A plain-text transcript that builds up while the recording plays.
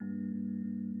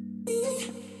I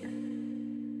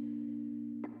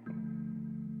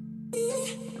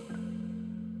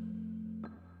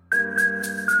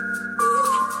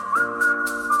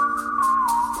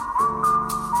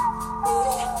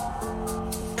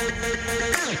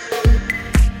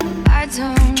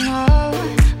don't know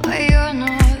why you're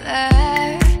not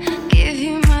there. Give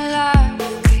you my love,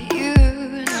 but you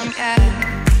don't care.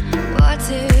 What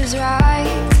is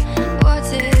right? What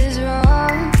is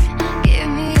wrong? Give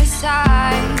me a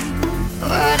sign.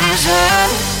 What is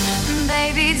love?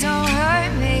 Baby, don't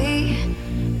hurt me.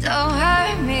 Don't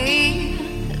hurt me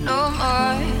no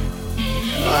more.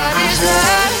 What is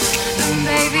love?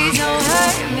 Baby, don't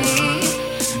hurt me.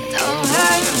 Don't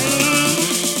hurt me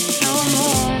no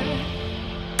more.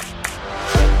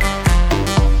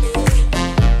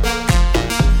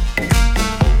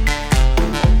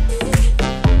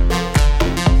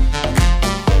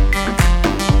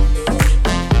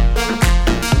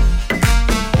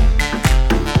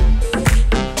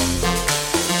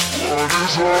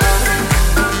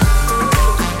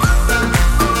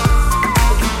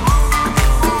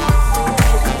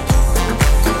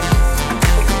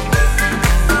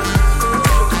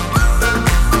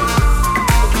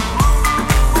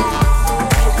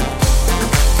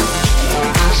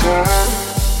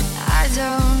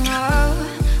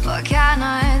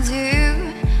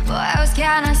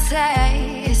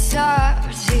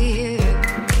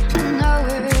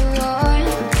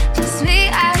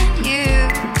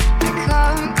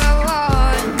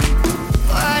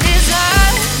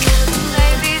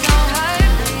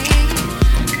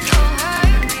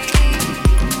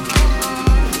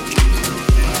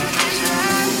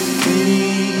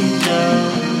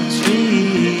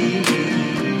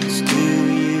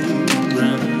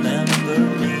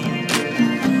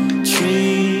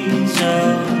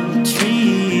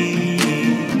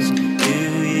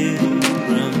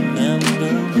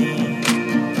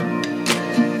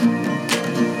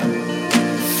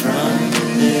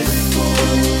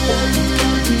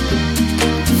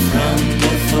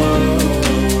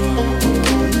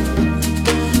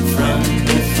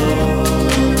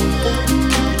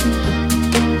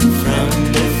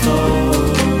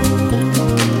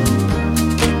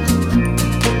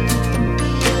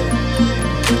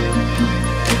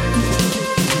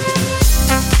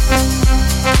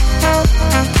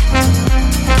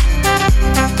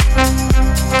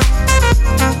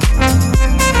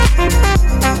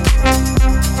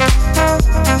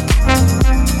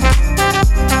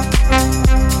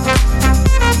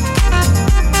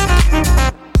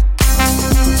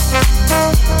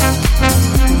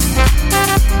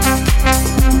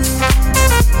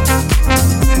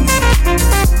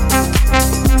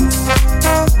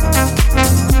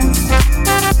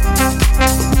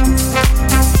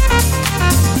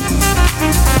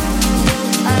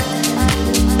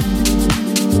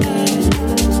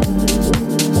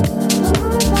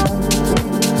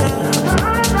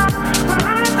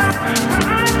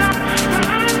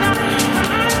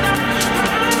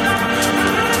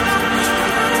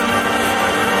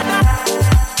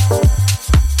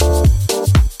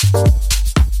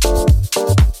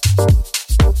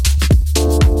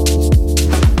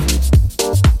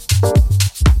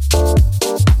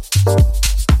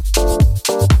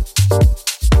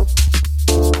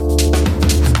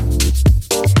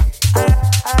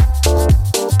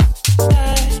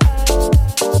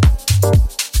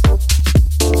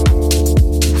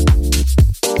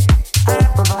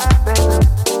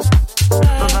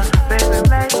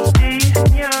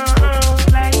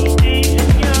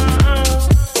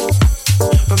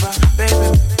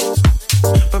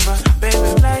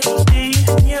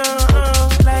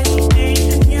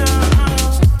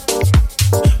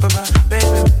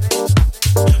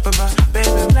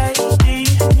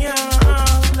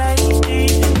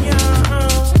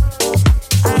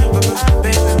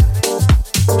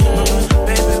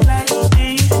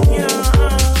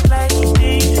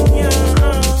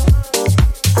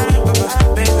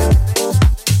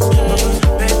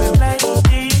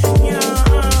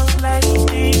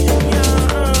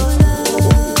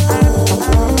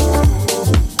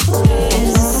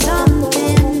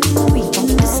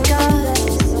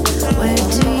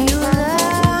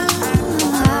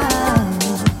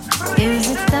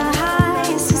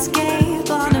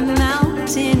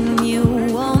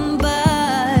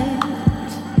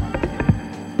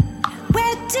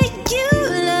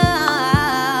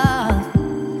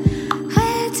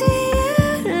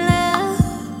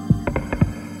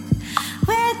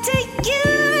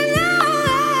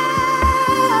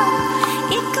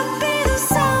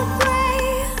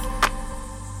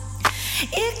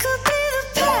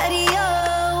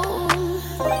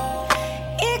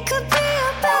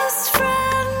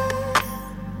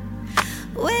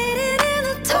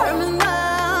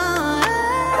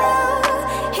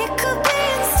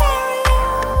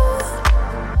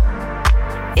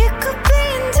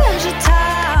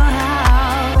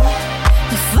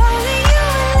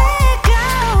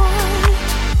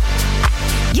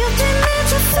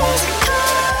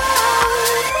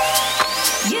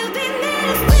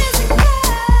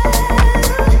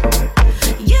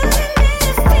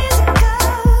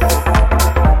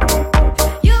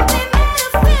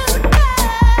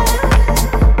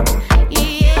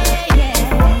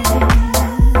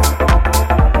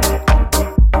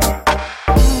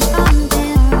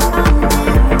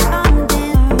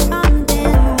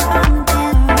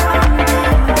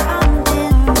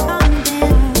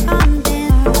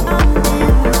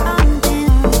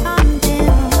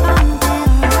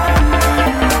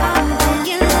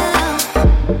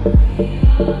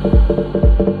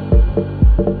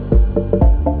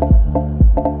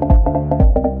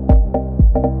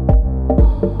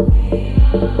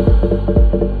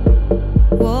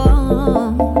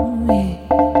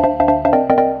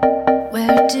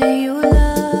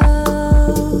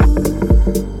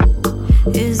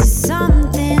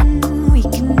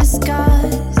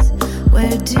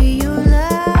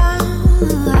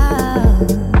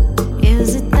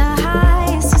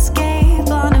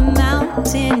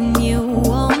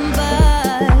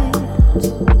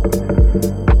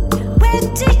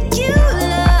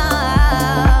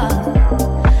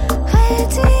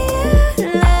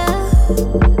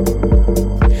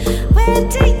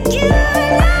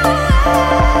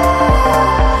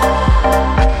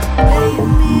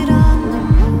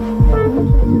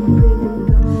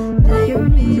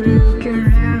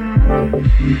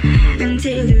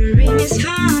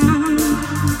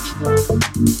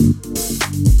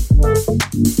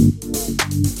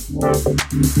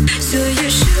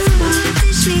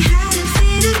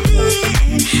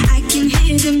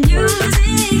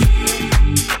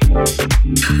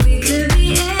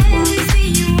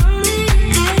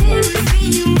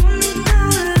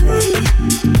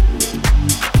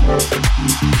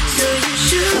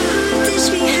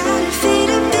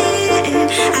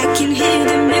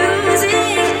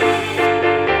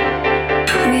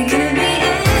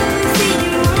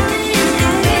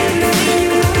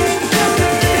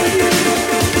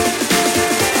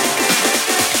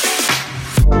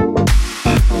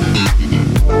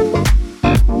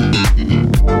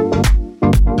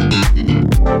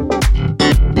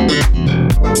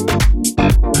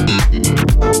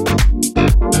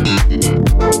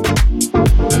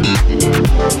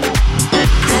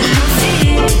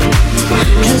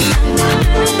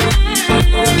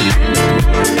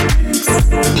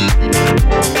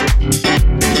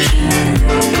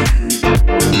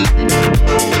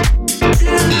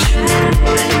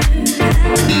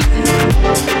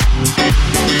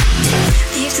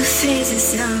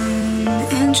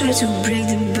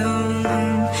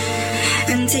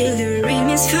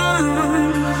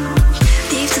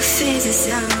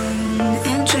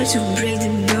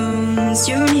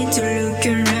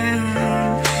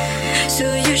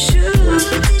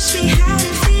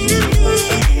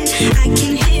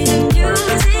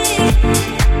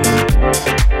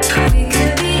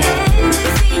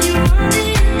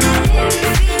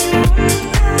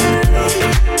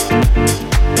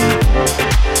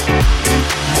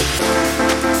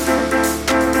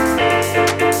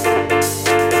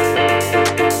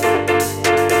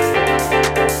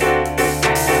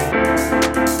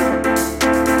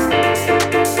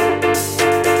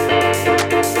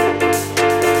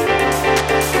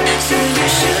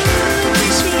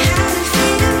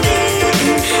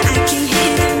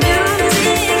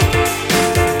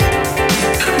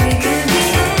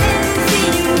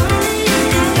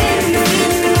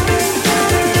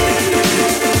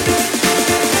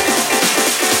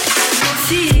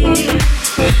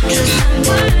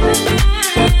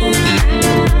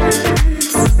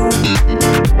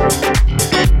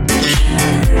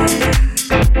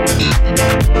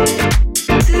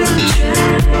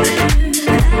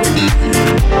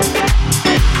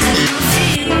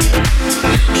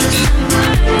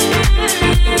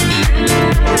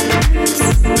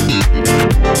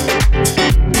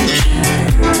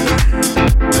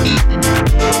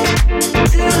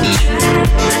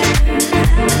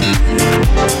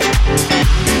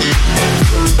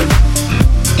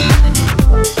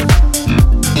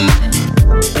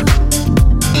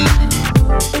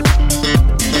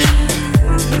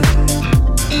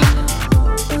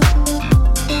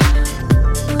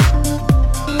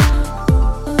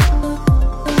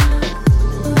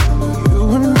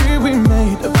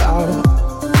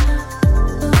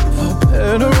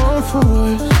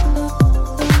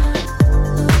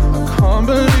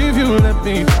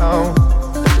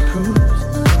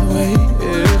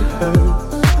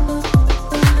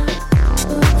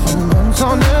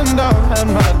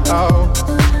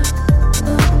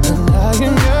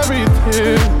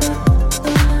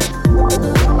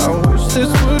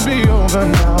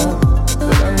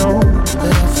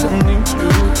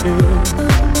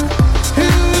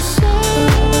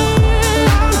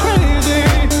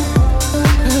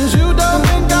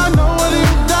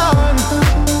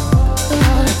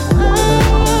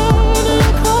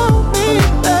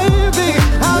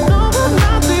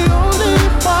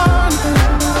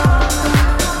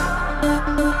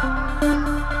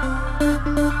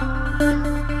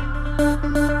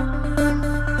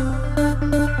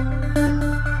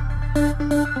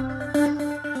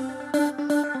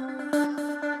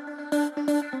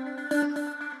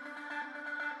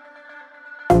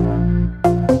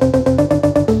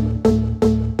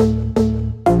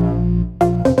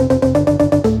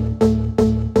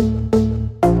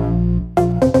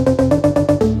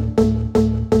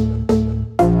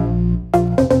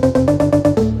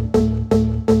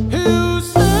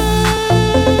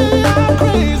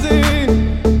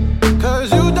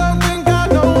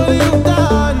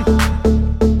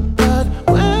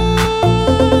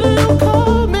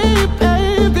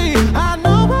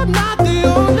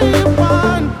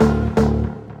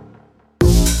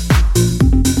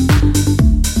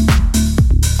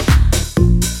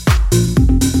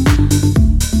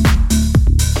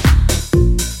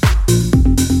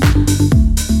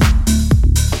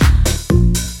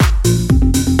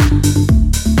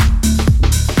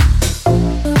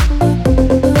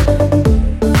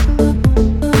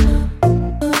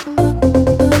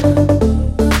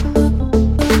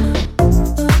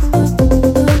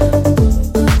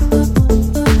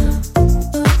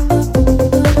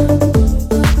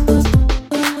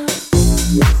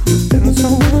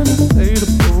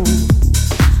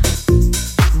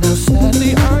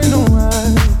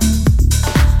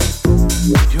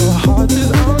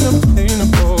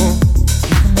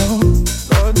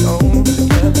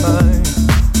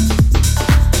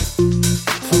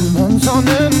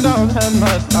 doubt, had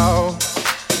my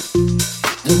doubts,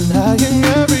 denying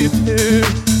every tear.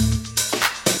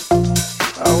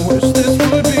 I wish this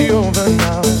would be over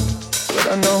now, but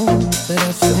I know that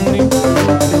I still need to be.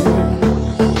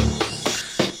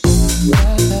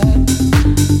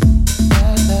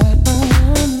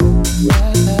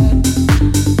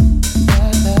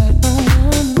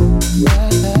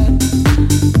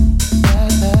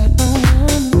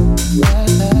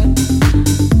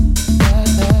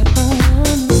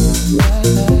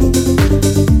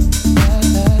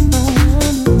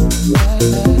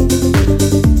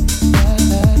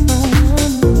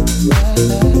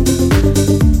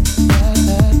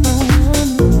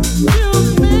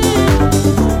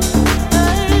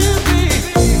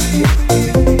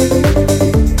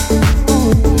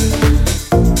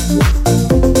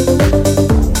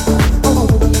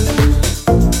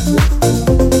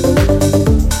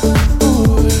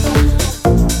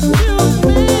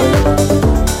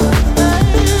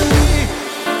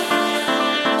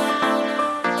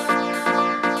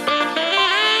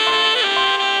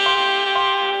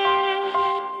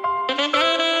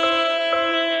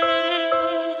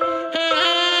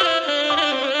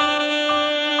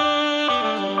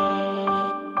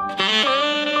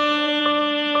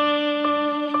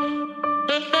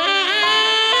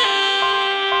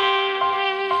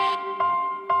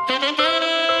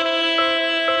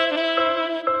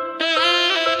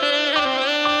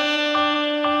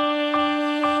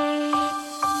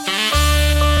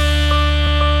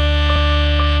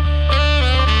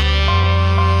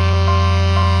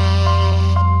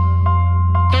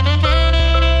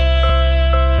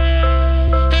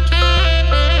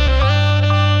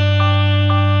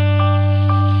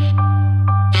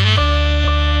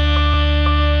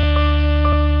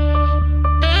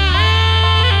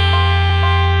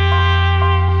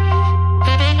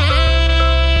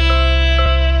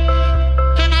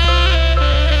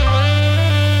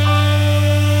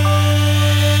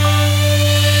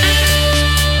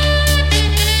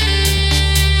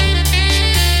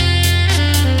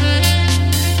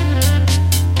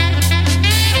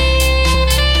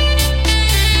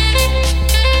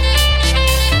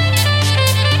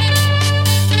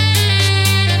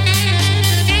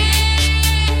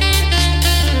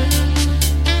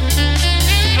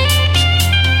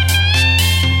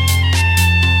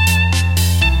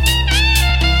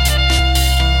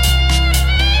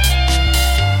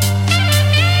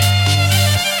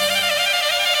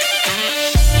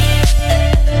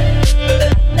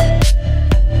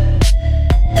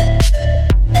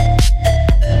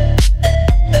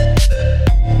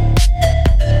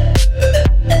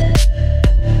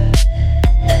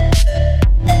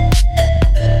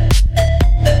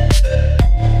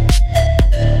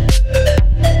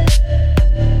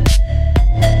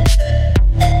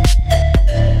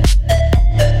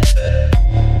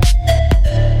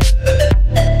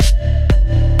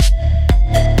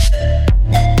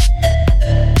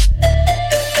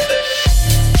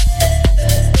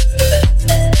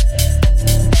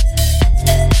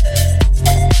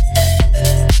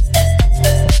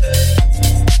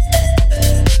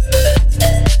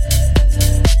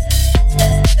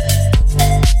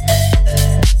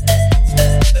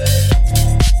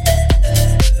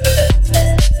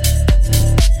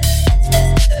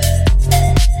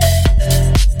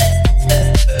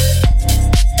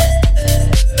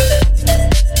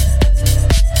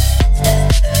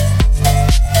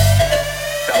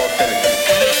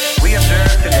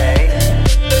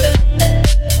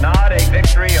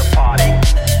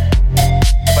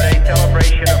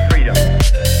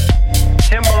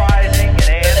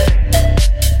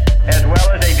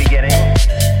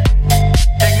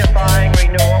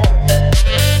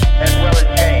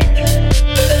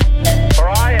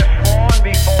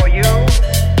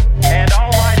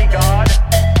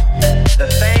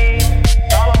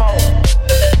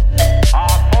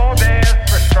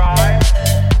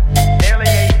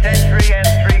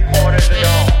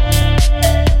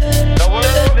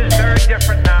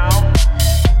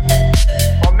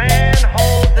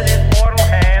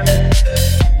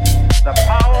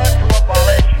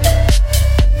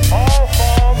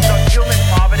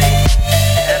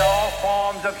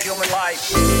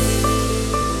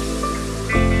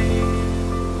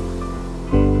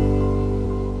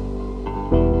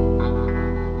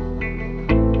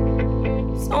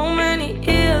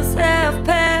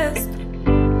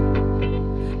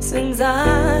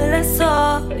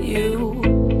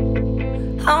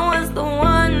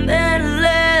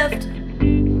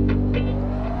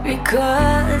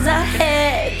 Cause I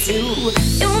had to.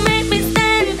 You make me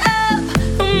stand up,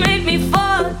 you make me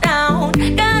fall down.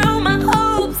 Got all my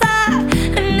hopes high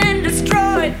and then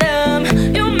destroyed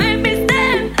them. You make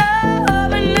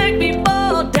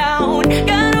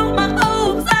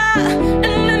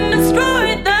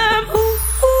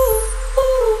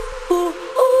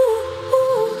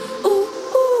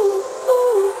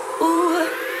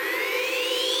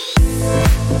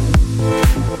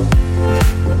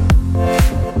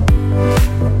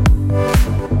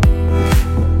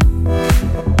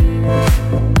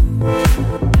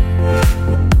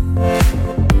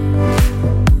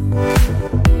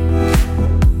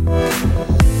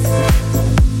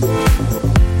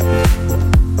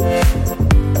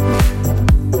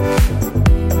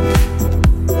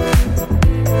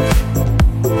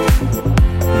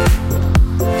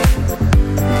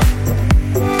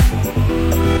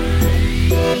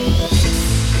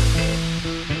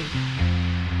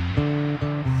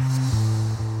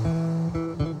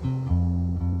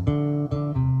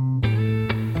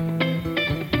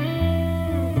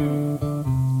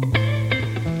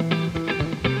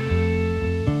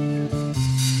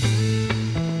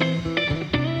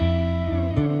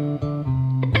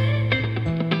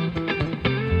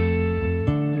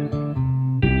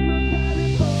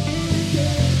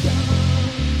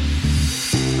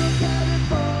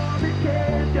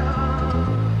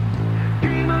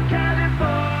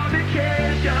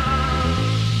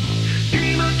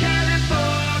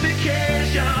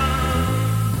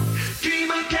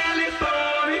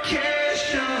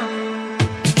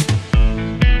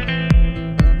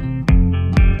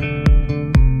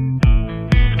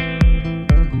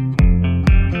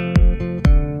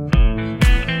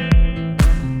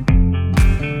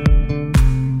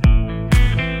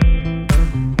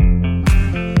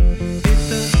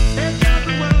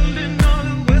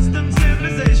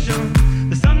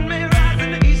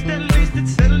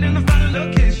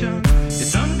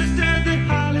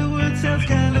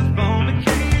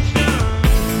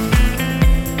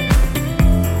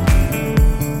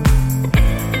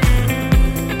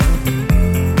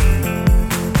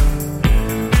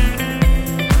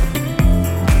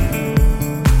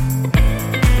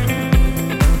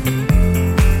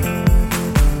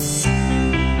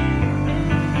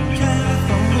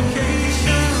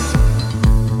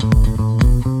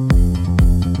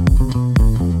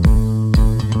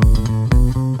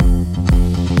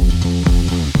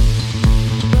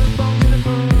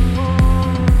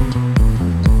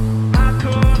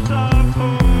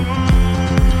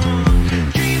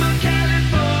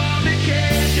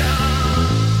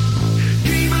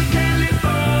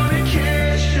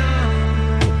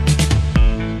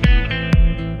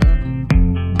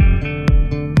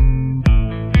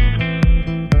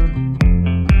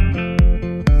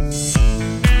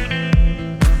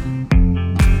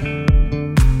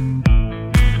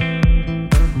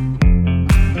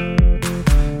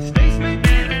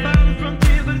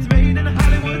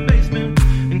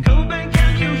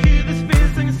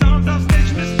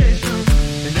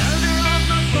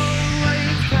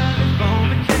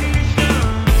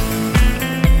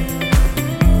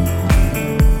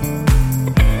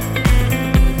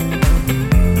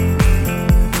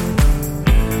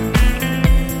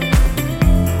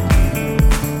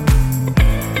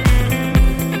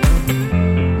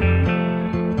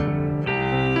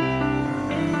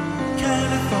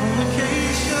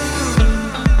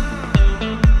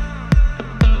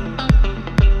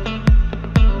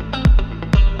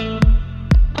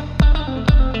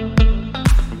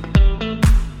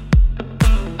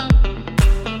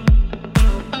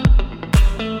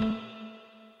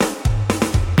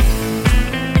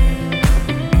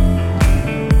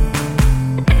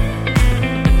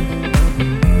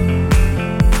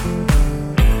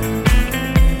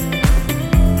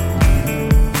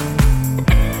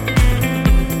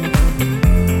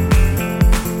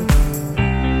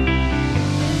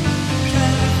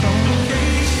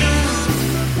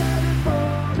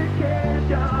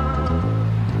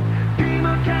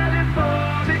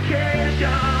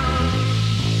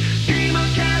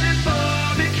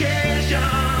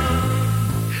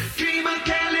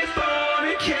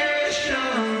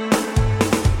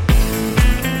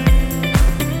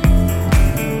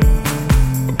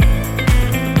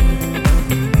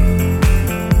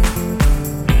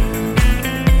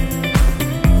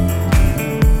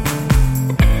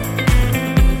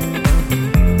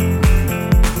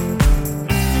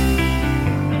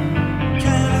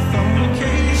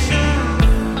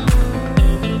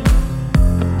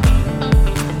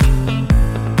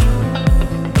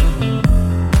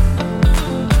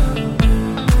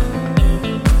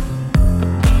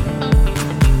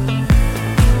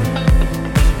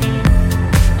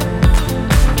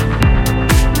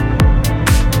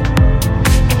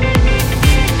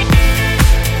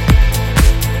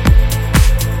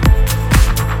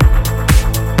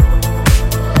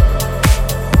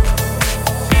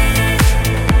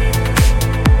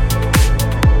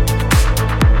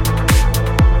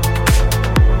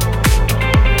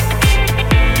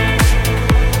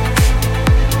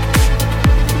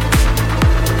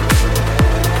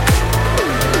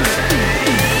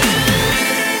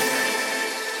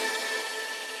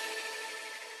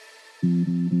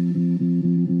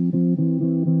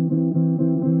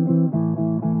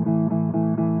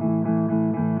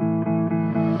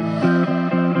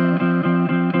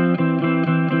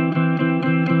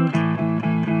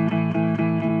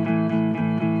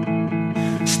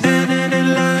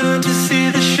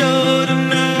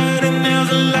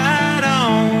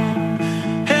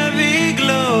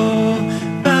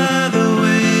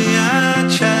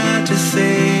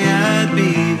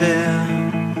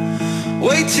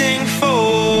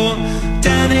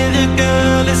a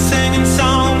girl is singing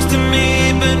songs to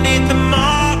me beneath the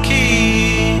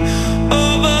marquee.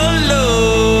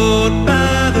 Overload.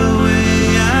 By the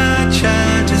way, I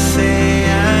tried to say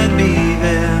I'd be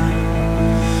there,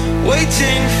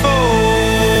 waiting for,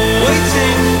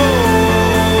 waiting for,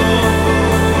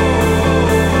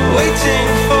 waiting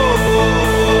for,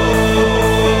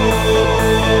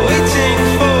 waiting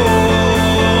for,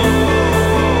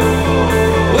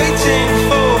 waiting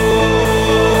for.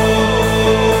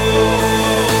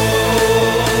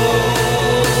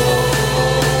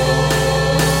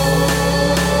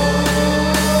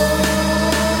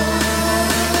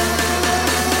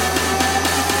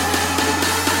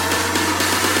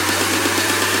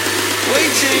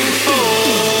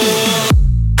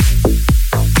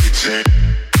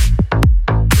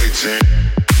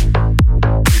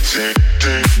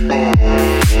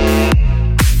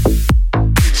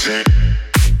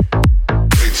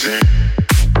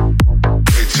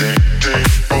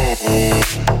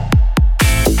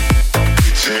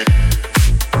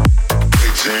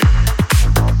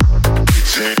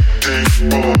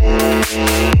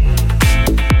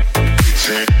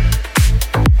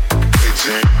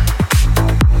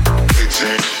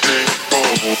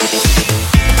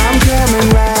 I'm coming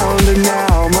round and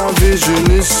now my vision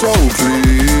is so clear.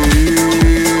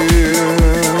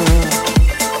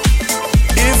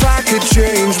 If I could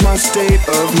change my state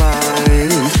of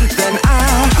mind, then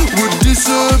I would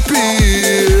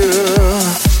disappear.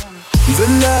 The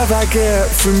love I get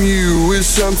from you is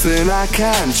something I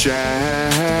can't chance,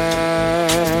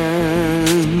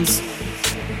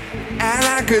 and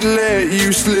I could let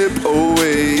you slip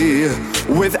away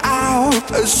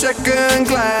without a second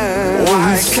glance.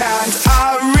 Why can't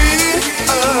I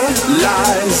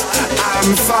realize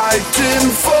I'm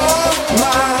fighting for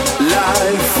my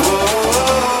life?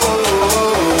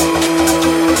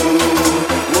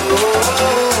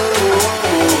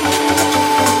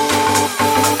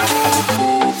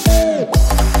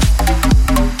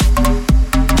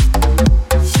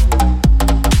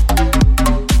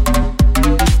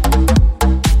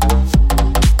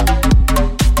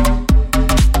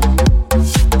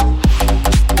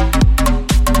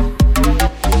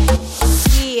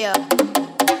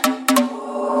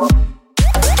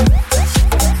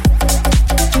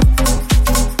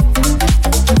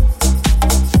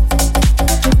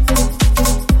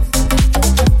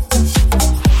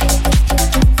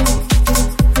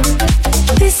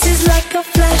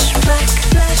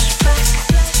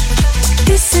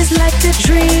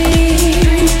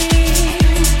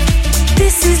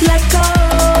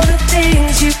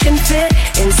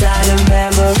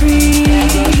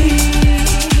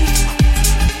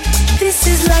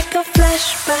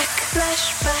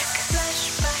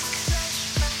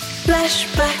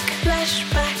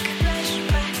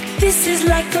 This is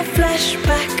like a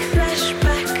flashback,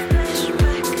 flashback, flashback,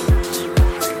 flashback,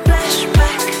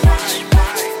 flashback.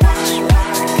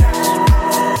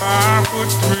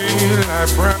 5'3"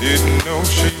 like Brown. Didn't know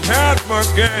she had much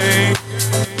game,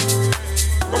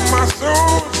 but my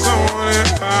soul was on it.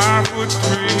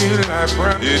 5'3" like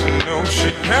Brown. Didn't know she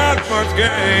had much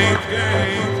game,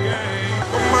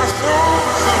 but my soul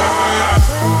was on it.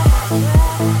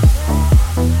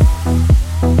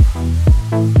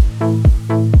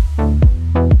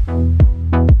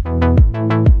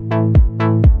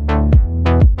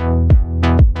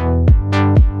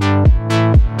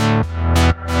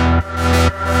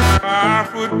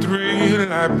 5'3"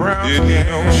 like Brown. Didn't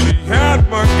know she had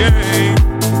my game,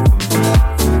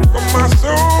 but my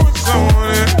soul was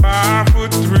on it.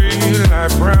 5'3"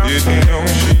 like Brown. Didn't know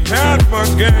she had my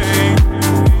game,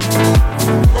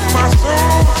 but my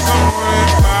soul was on it.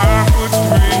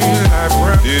 5'3" like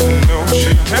Brown. Didn't know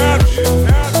she had.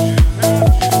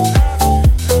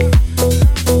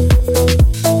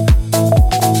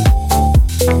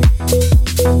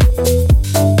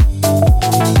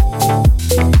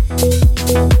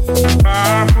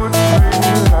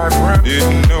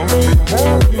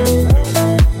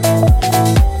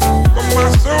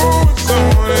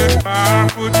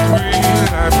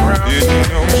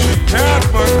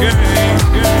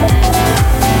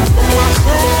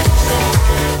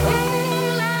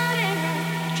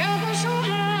 So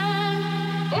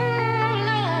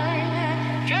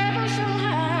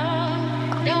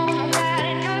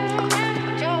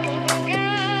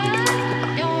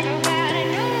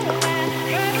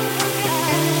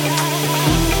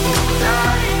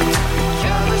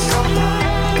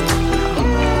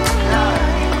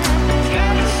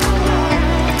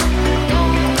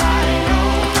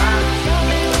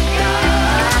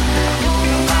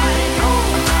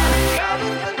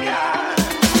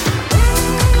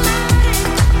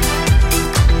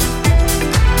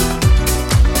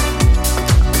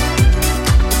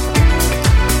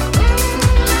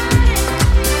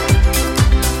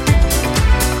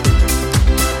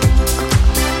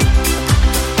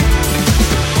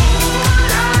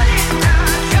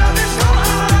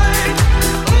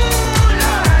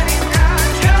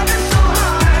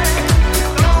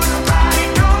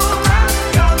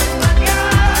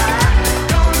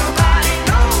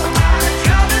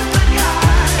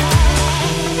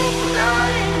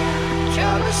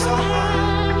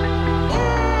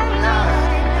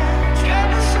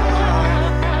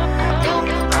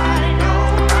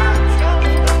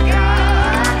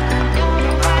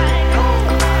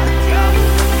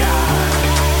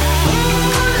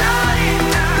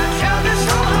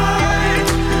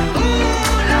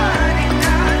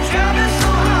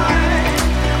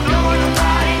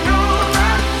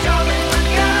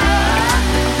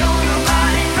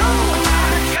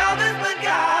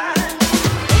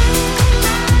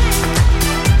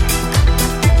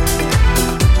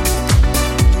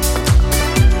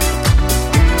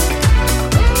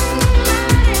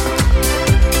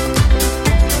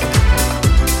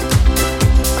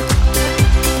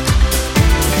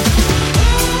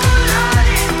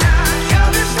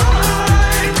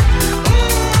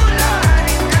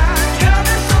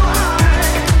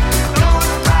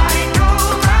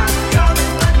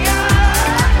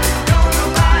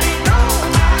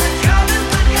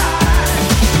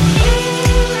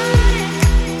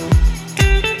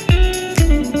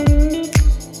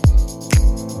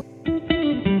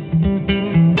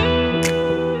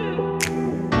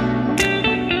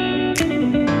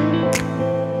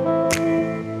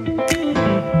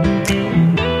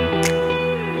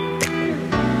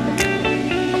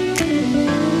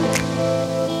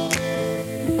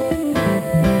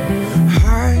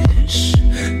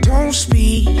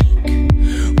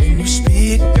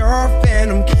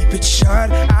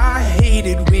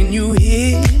when you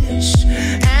hiss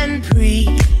and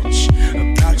preach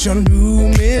about your new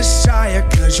messiah,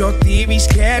 'cause your theories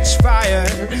catch fire.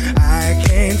 I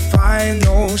can't find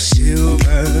no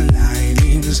silver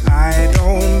linings, I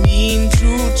don't mean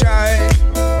to judge.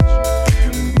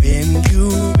 When you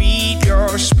read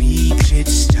your speech,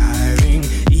 it's tiring.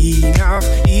 Enough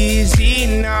is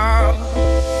enough.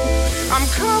 I'm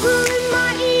covering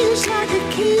my ears like a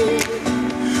kid.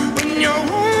 When your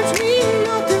words mean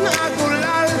nothing, I go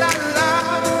la la la.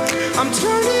 I'm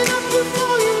turning up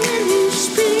before you when you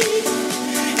speak.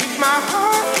 If my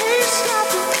heart can't stop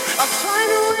it, I'll find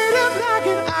a way to block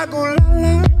it. I go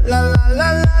la la la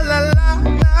la la la la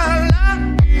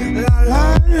la la la la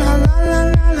la la la la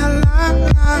la la la.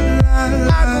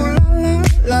 I go la la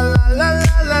la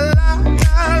la la la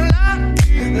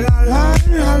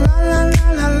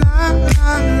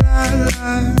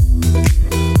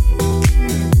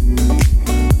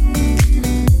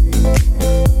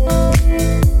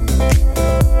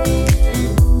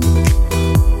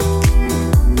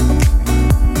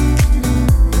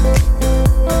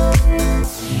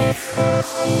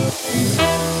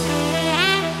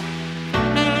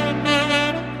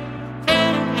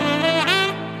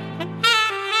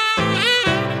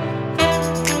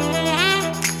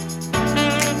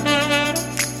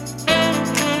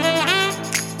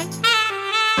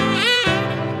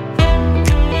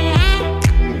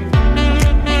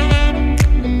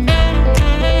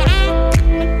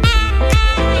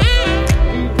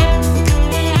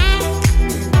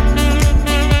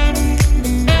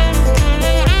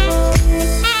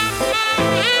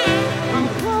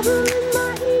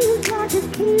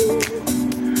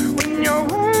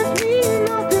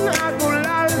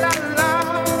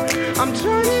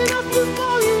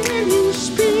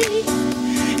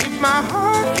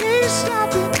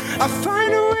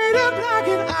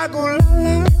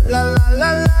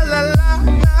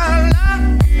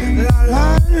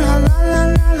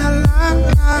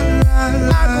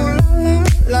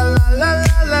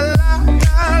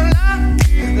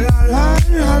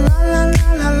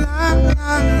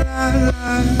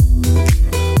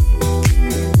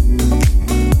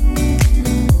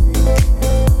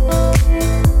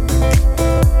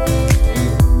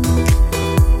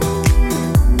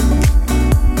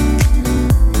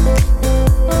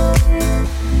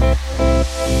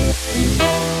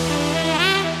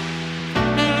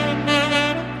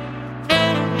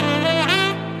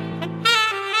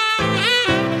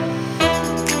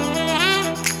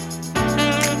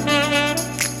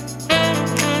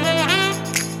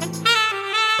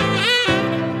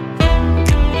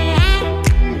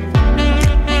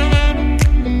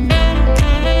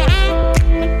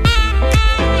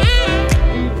la la la la la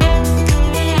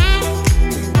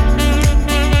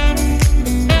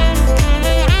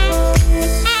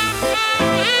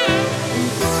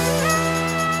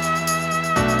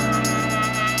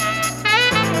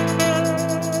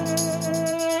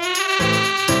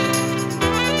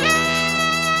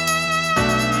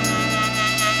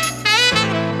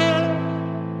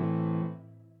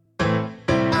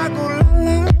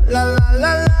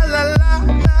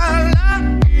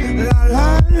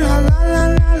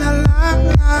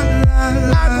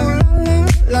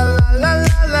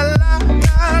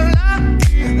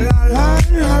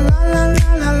la.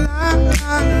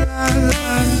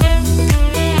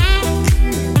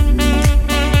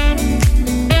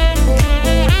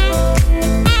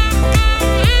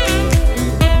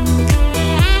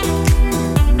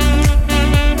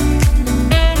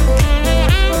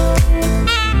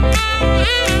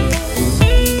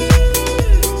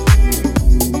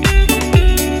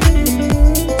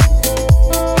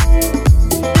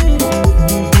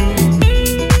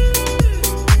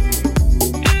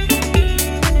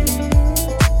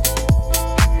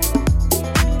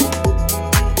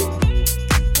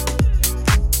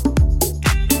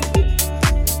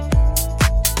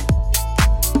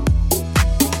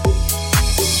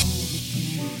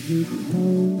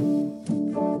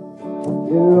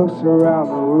 Around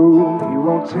the room, he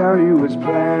won't tell you his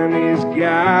plan. He's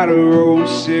got a rolled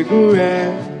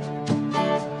cigarette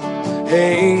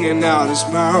hanging out his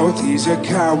mouth. He's a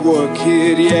cowboy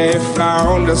kid, yeah, he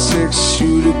found a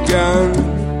 6-shooter gun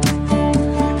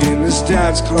in his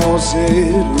dad's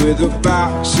closet with a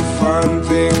box of fun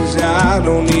things. I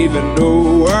don't even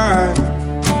know why,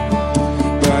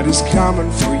 but he's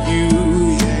coming for you,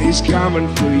 yeah, he's coming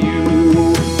for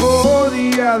you. Oh,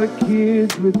 the other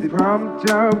kids with the pumped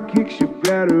up kicks, you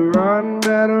better run,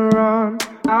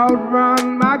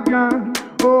 outrun my gun.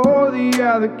 Oh, the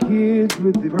other kids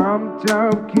with the pumped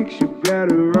up kicks, you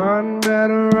better run,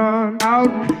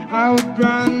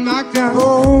 outrun my gun.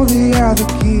 Oh, the other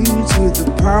kids with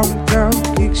the pumped up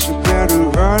kicks,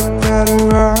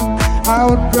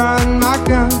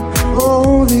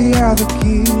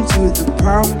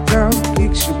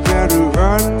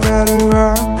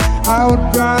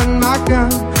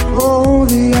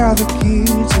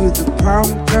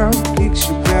 pound town kicks.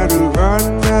 You better run,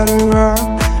 better run.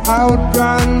 I would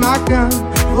run my gun.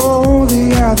 Oh, the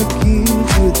other key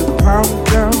to the pound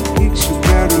town kicks. You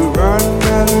better run,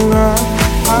 better run.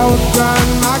 I would run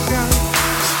my gun.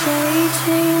 Stray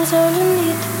dreams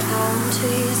underneath the palm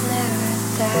trees never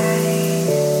die.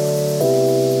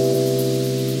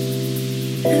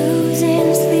 Losing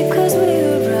sleep 'cause we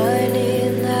were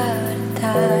running out of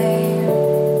time.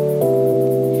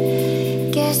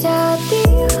 Guess I'll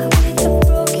deal with a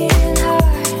broken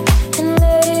heart and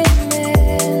let it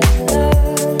mend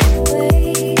along the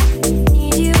way.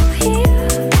 Need you here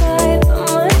right by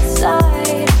my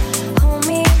side. Hold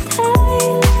me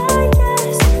tight like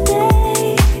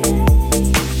yesterday.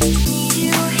 Need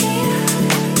you here.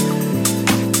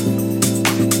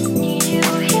 Need you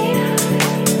here.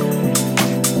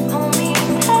 Hold me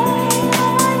tight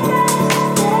like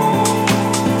yesterday.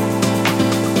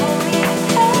 Hold me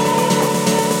tight.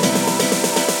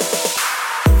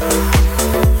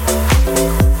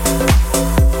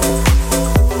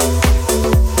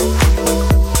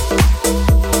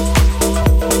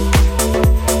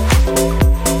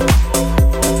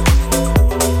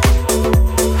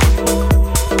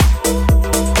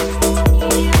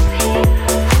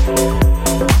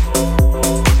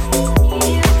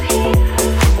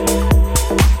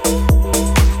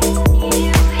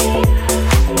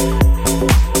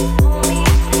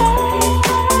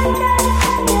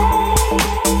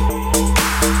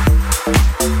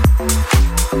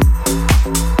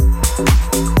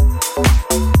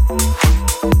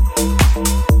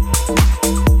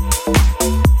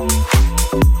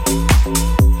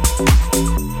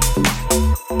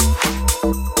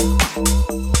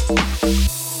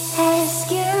 Ask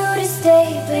you to stay,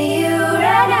 but you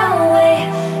ran away.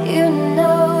 You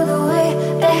know the way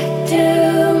back to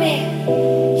me.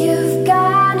 You've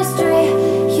gone astray.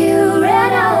 You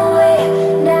ran away.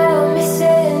 Now I'm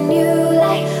missing you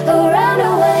like a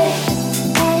runaway.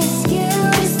 Ask you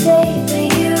to stay, but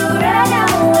you ran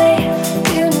away.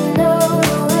 You know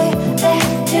the way back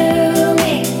to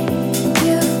me.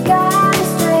 You've gone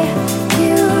astray.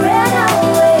 You ran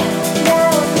away. Now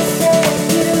I'm missing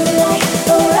you like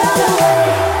a runaway.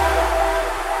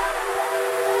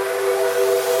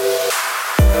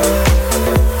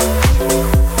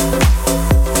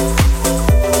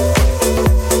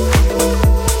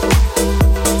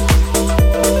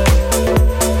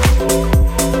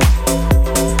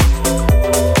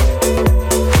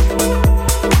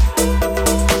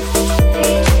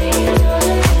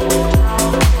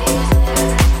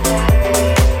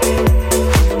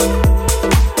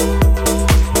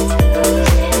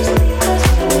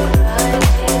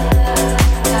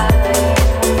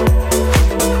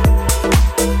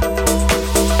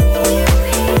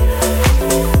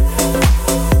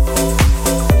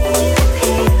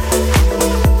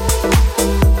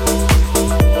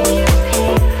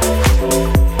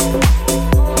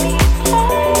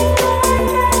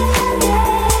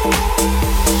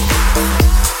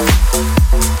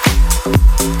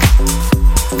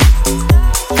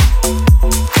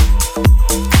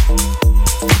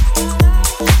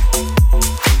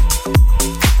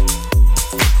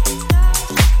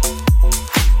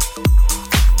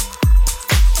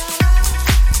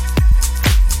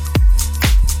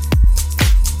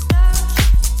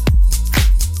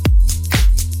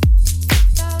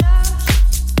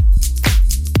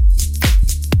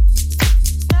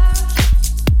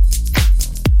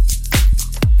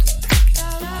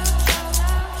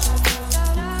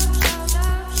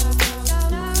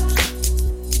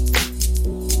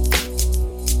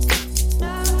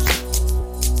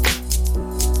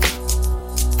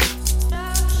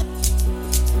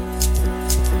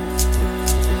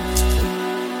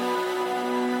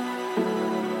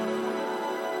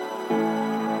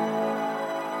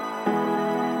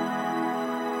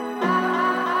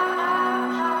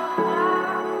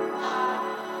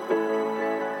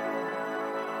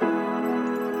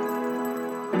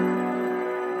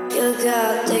 You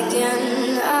got the gun,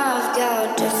 I've got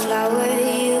the flower.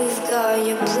 You've got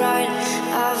your pride,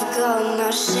 I've got my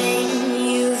shame.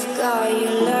 You've got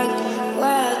your luck,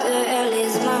 where the hell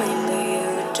is mine? But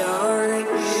you're dark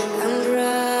and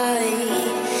bright.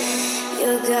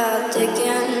 You got the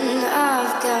gun,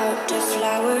 I've got the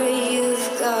flower. You've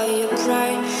got your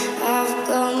pride, I've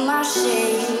got my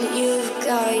shame. You've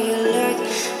got your luck,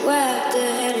 where the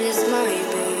hell is mine?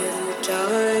 But you're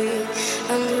dark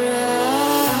and bright.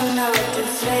 Out the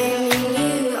flame in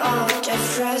you, out the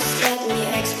frost, let me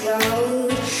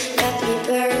explode, let me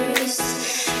burst,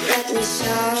 let me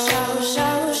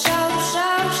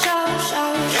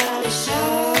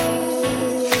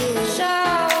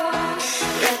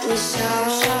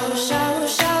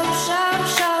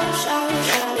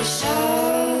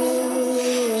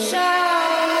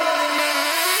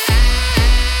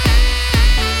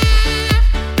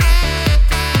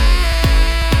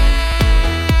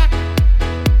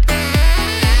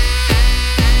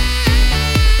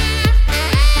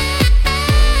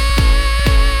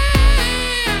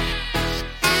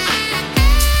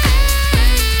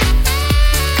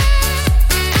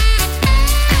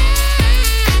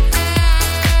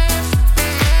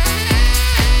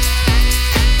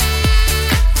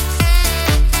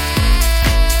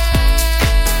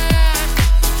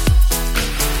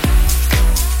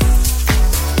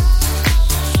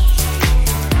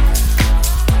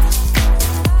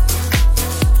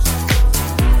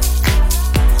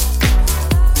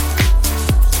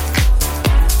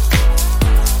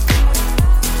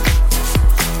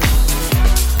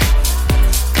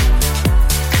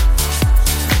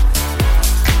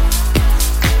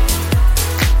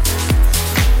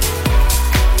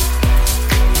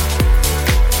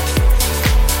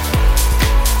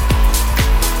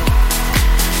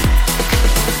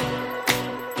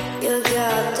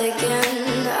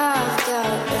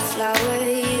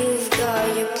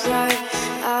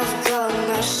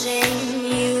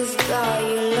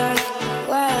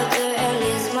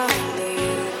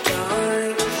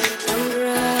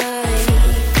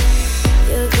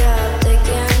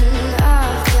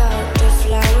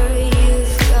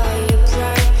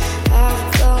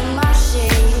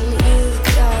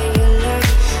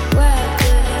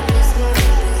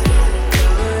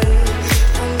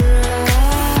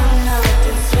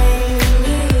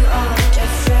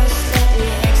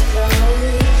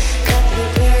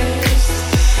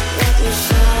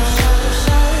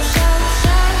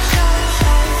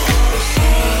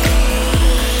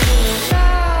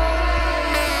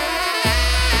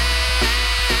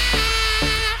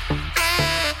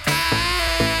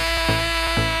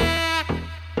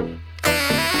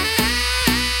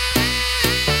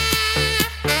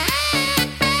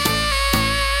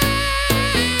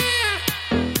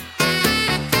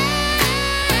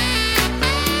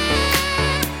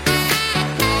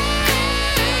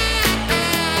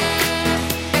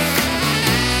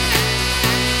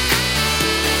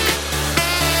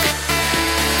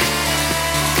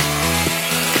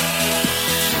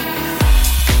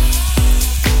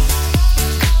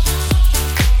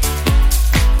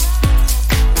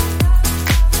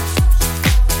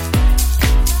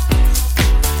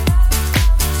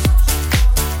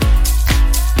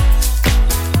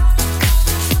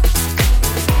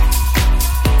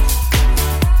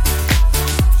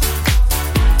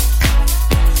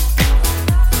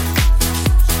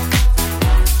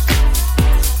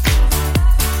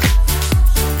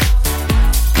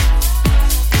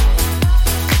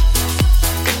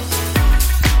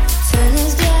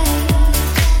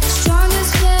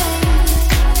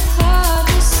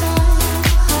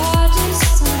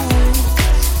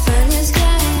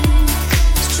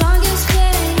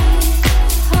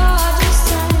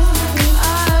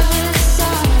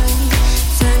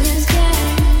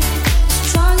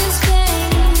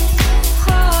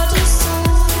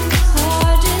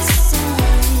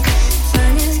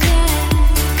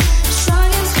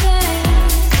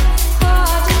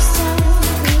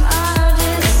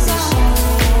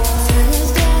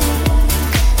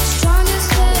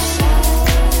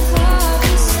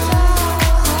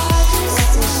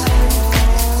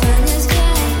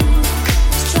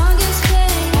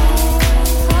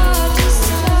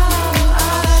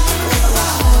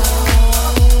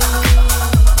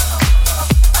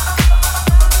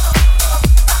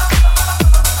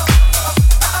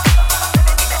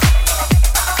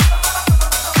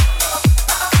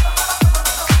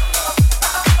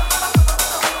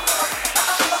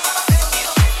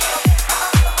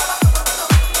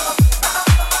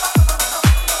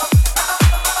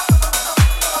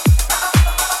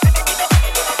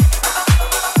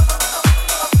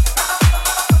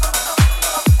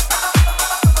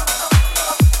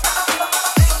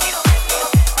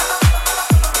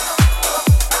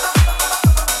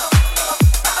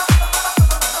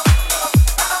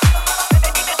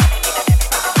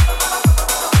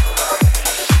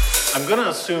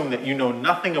assume that you know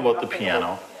nothing about the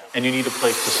piano and you need a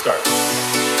place to start.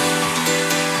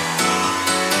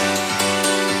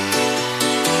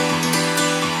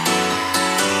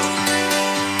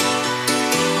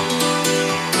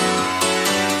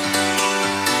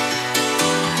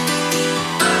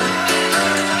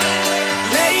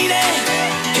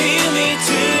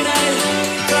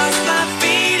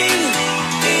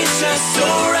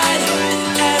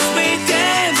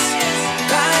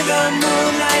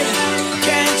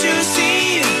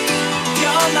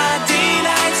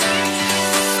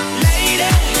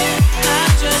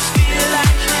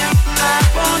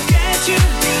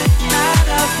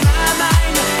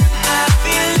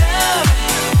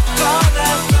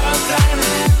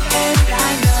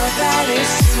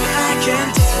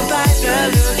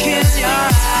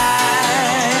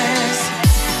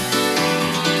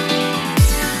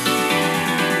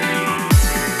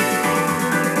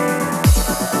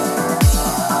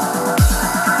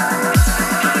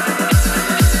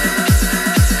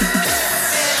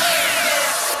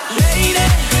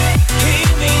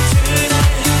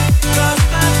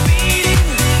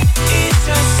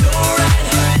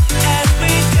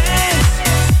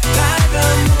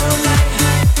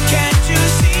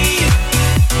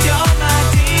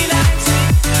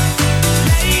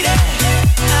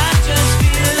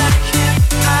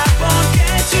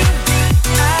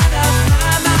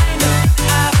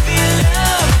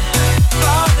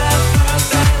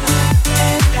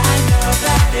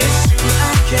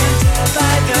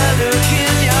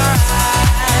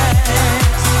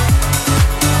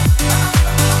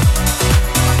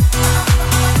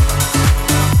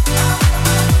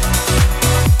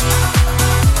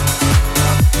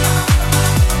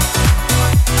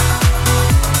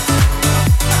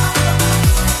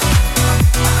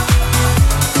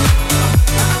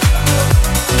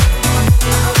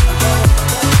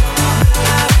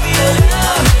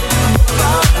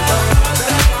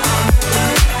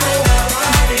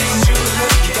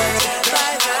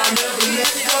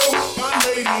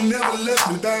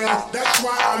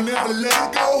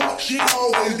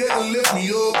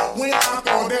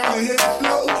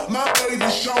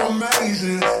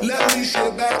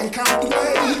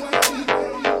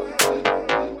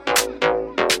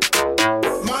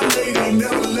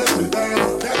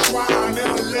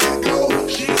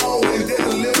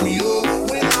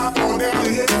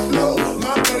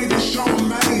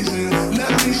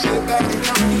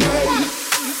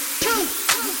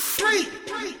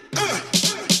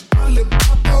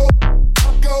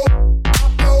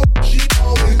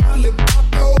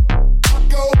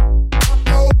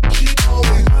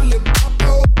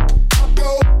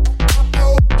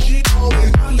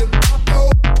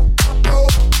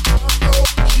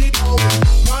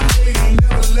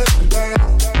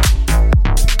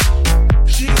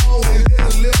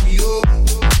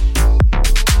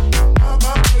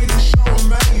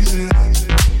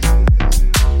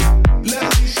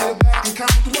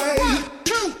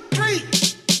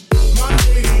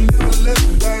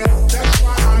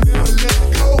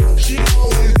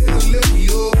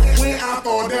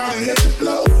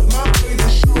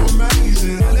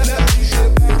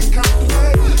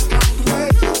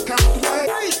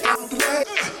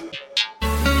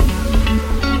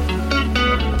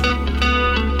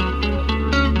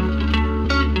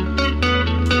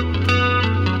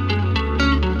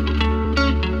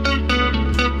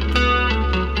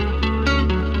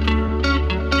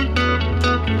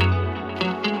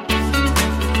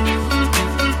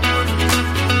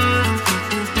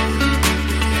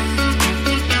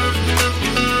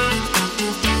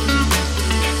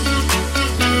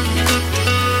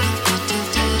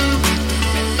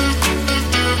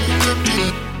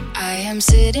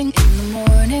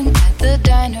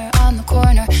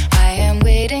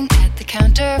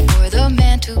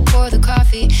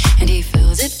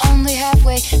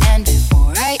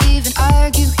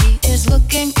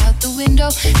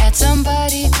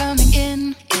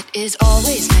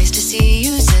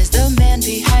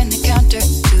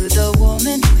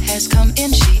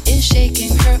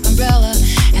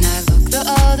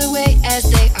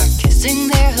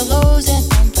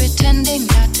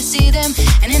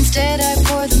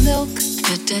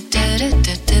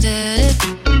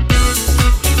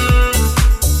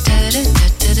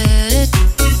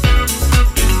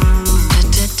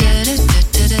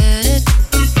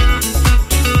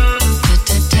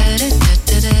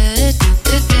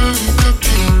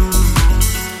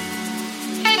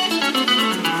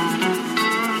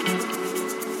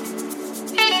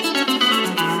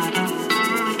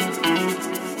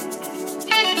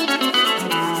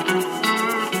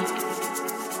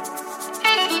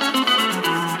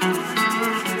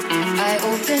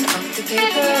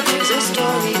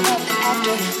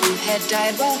 had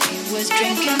died while he was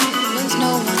drinking. It was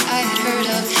no one I had heard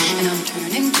of. And I'm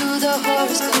turning to the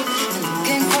horoscope and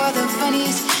looking for the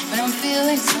funnies. But I'm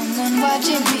feeling someone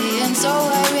watching me, and so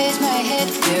I raise my head.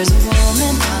 There's a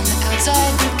woman on the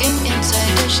outside looking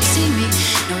inside. Does she see me?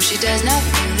 No, she does not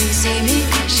really see me.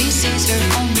 She sees her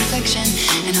own reflection.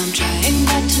 And I'm trying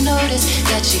not to notice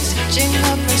that she's hitching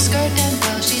up her skirt. And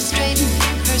while she's straightening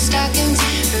her stockings,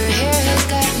 her hair has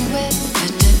gotten wet.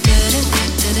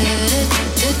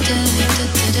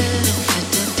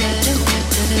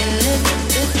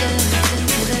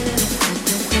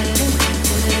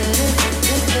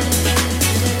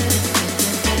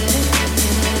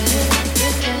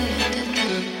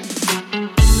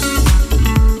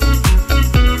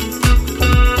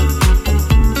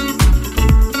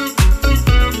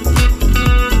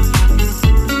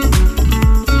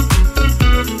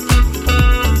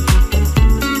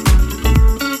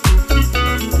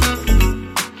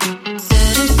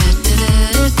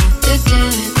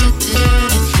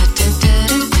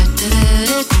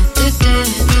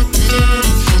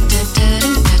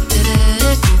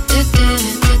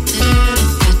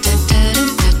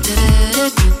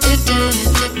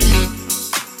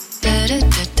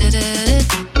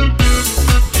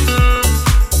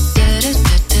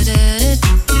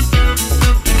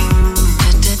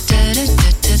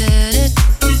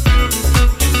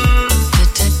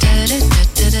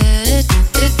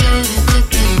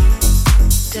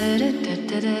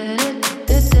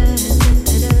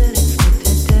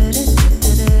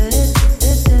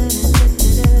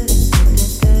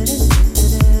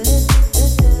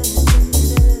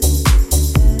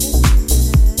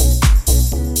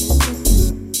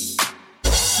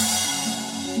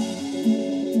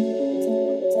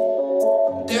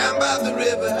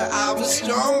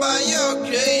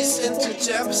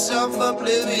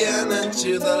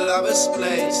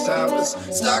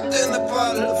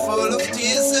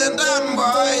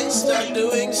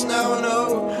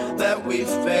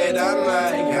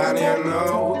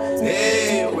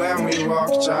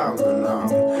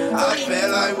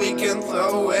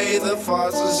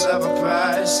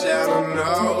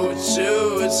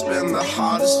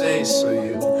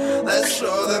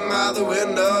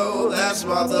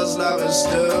 Those lovers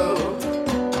do.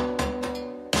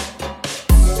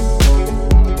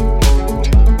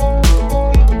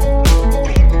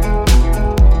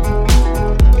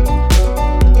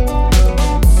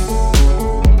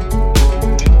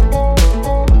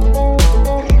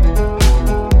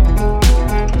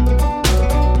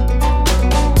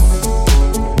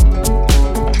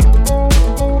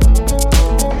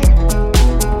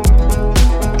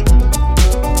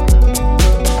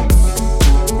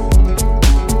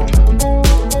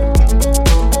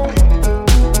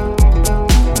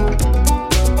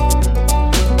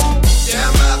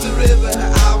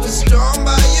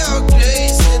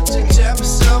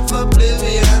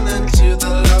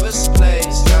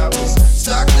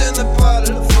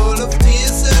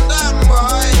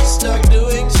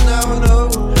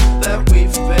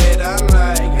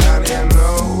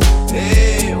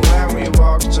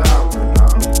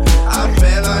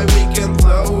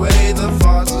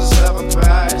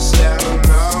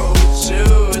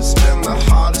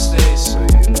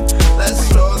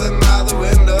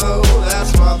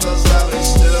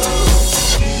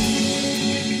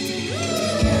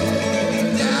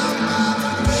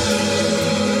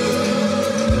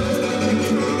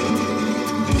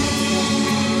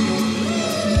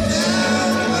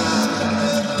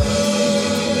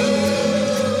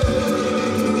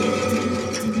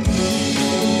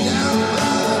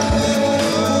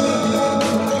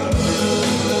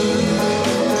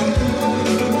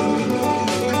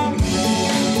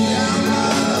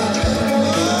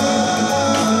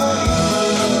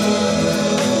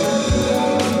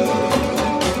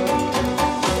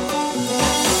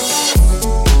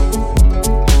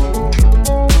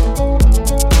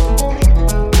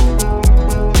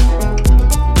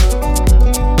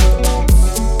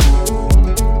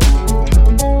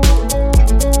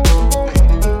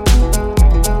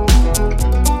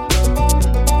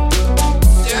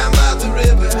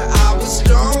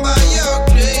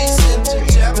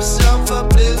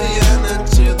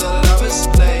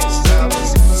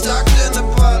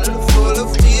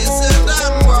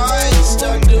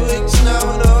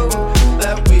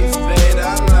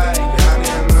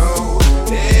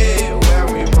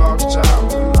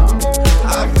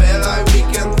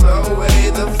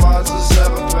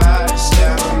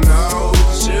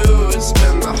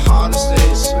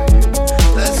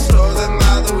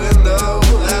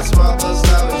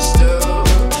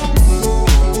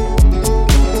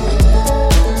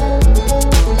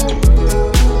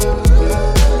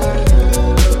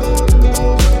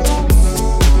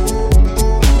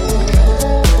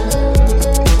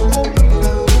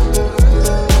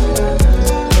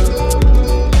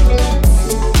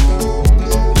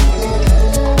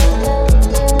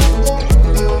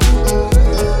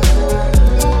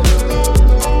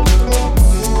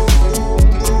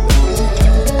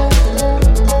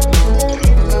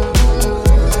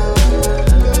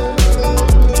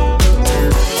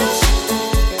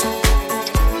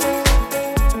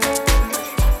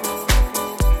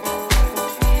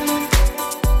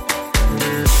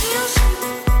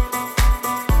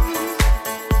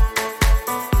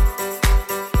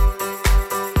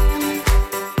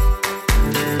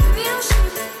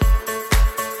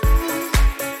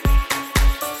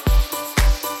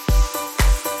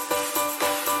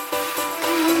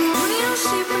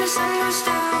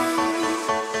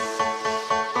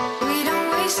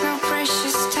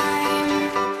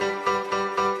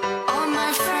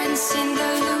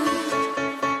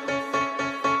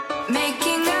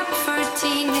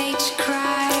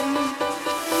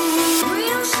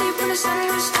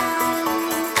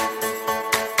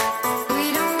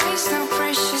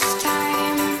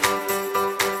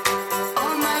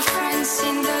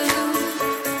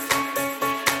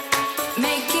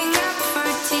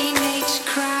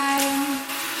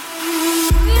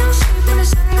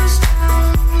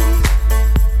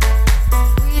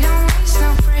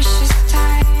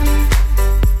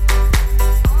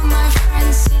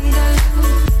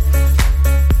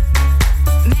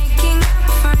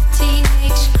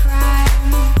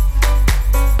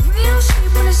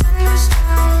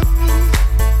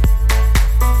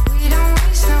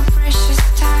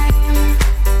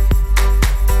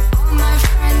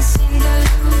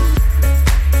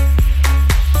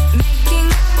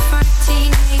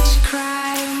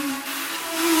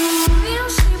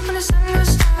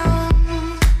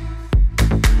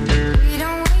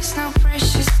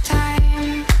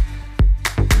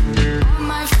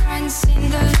 In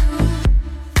the